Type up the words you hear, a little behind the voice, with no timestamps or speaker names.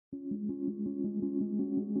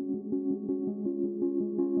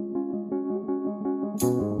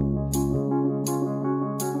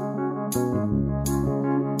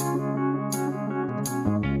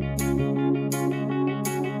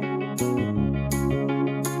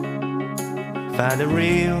Find the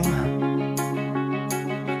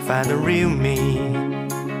real me.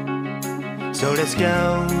 So let's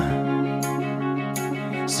go,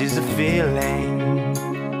 seize the feeling.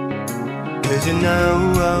 'Cause you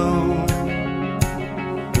know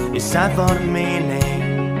it's time for the meaning.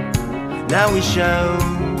 Now we show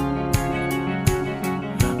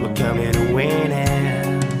we're coming to win it.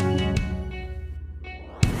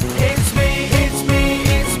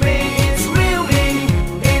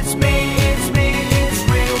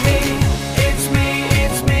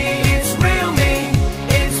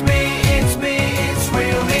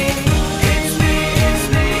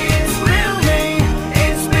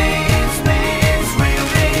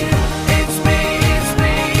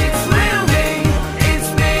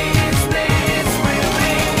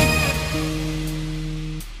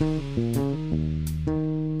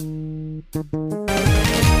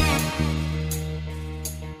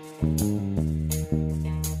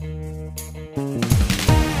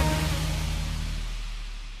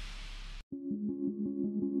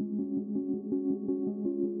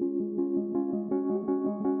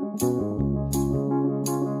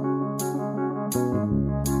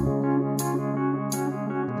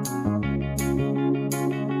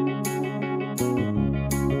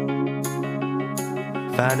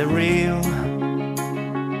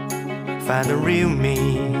 Find the real me.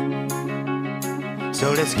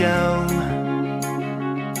 So let's go,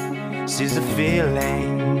 seize the feeling.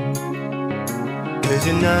 'Cause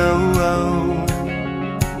you know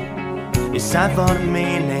it's time for the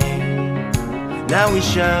meaning. Now we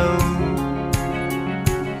show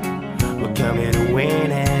we're coming to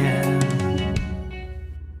win it.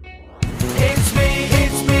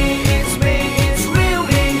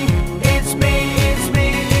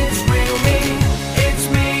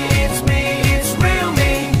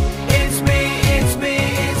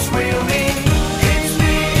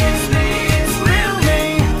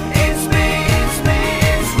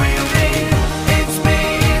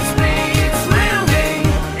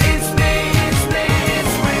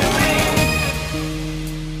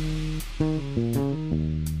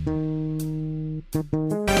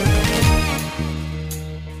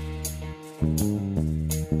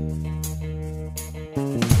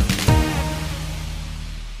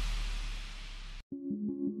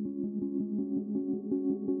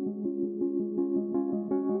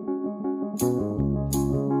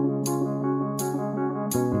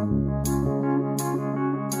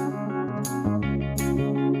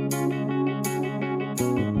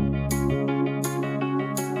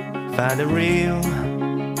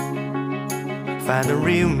 Find the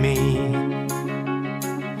real me.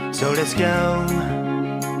 So let's go,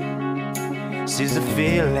 seize the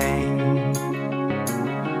feeling.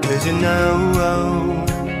 'Cause you know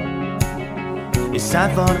it's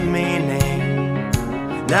time for the meaning.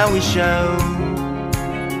 Now we show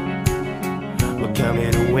we're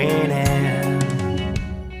coming to win it.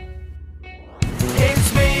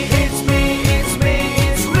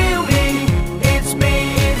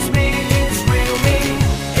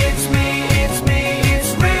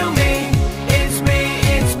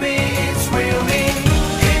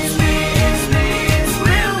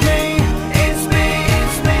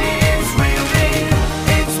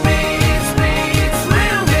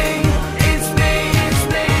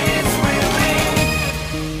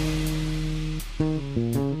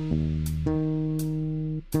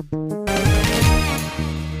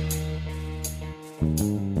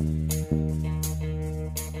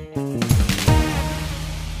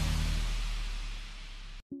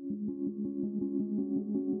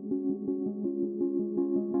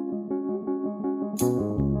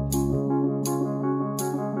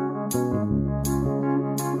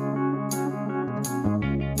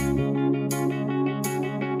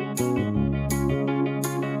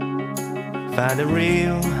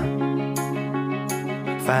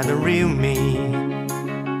 Find the real me.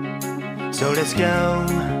 So let's go,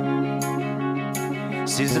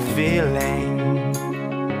 seize the feeling.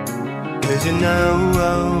 'Cause you know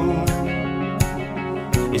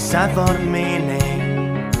it's time for the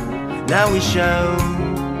meaning. Now we show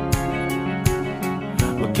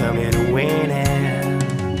we're coming to win it.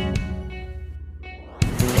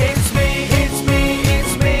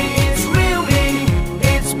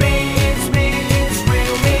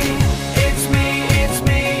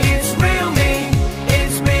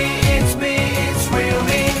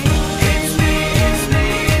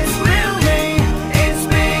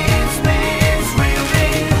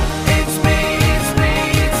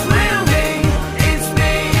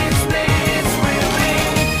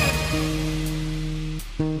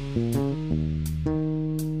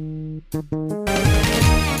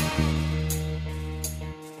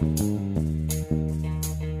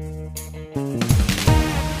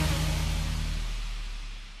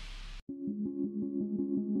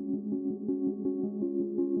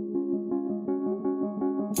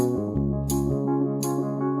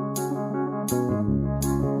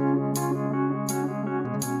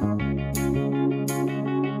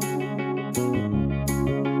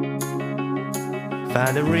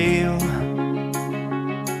 Find the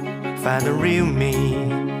real me.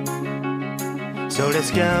 So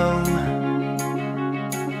let's go,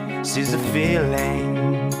 seize the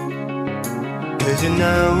feeling. 'Cause you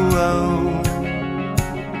know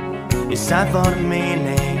it's time for the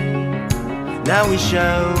meaning. Now we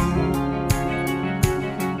show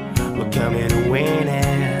we're coming to win it.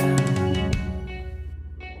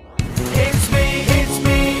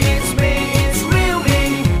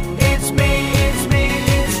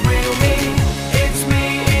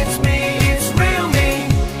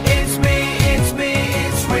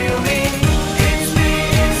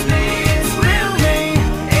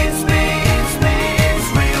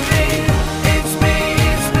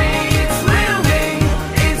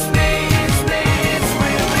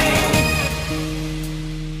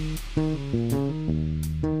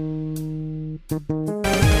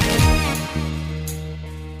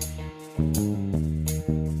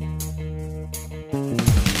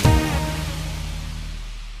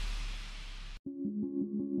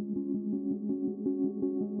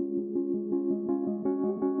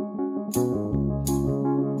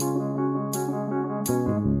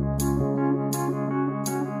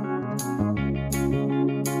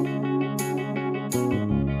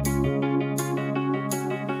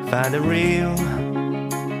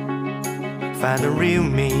 Find the real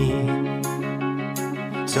me.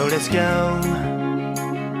 So let's go,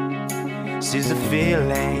 seize the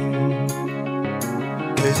feeling.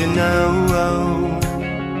 'Cause you know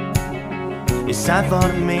it's time for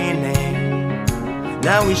the meaning.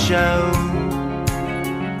 Now we show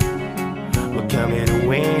we're coming to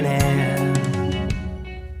win it.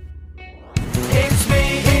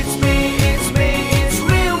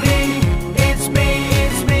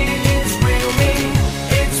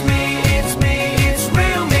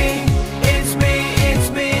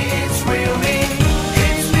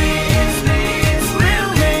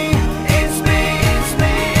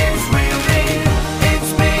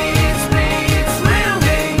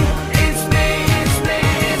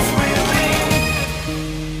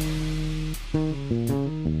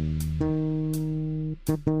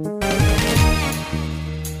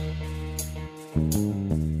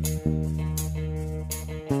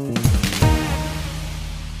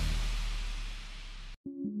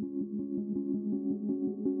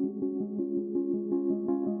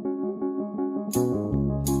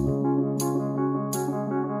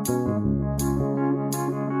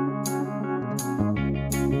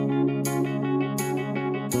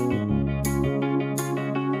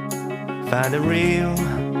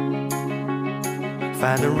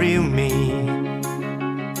 Find the real me.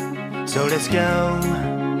 So let's go,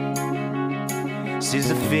 seize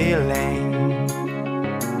the feeling.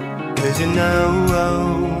 'Cause you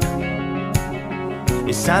know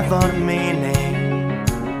it's time for the meaning.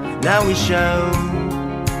 Now we show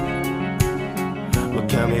we're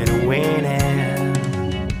coming to win it.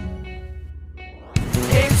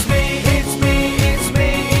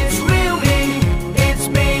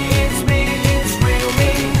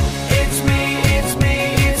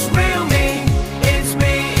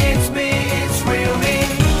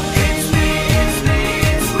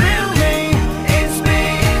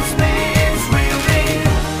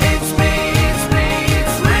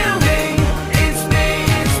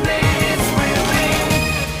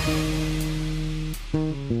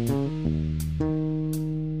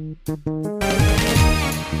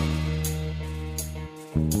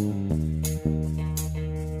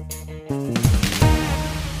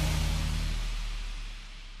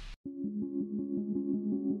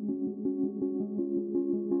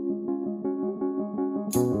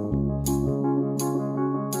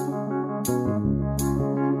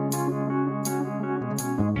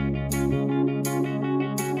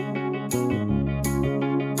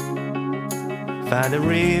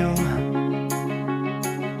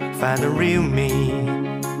 Find the real me.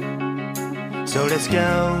 So let's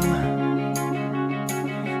go,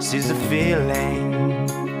 seize the feeling.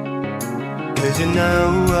 'Cause you know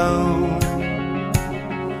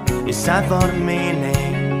it's time for the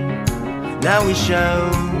meaning. Now we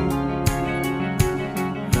show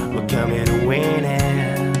we're coming to win it.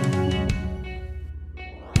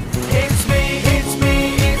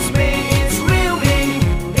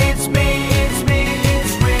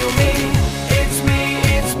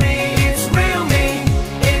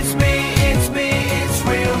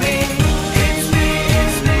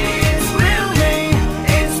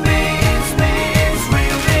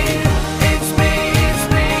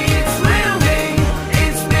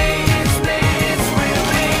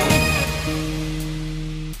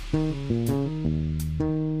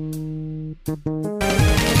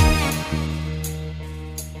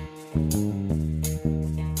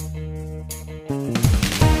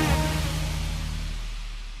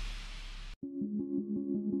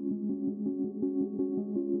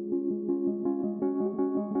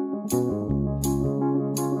 Find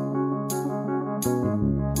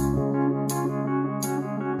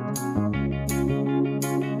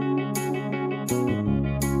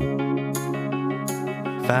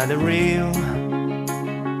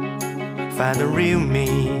the real me.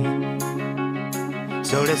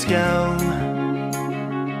 So let's go,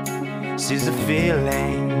 seize the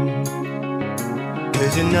feeling.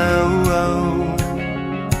 'Cause you know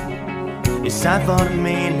it's time for the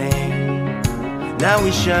meaning. Now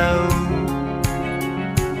we show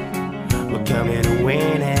we're coming to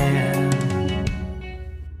win it.